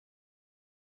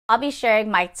I'll be sharing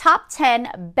my top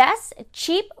 10 best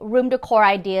cheap room decor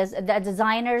ideas that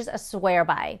designers swear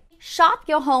by. Shop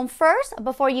your home first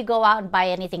before you go out and buy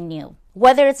anything new.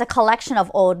 Whether it's a collection of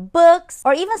old books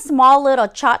or even small little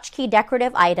tchotchke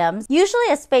decorative items, usually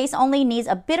a space only needs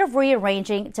a bit of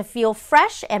rearranging to feel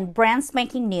fresh and brand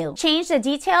spanking new. Change the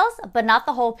details, but not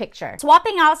the whole picture.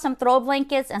 Swapping out some throw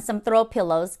blankets and some throw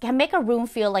pillows can make a room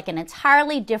feel like an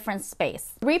entirely different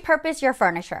space. Repurpose your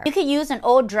furniture. You could use an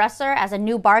old dresser as a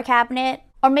new bar cabinet,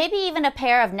 or maybe even a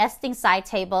pair of nesting side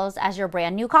tables as your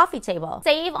brand new coffee table.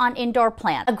 Save on indoor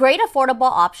plants. A great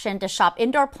affordable option to shop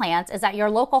indoor plants is at your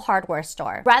local hardware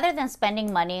store. Rather than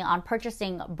spending money on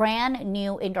purchasing brand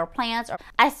new indoor plants,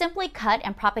 I simply cut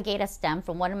and propagate a stem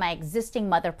from one of my existing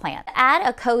mother plants. Add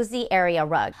a cozy area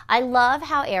rug. I love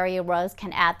how area rugs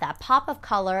can add that pop of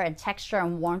color and texture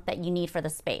and warmth that you need for the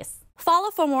space.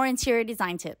 Follow for more interior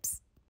design tips.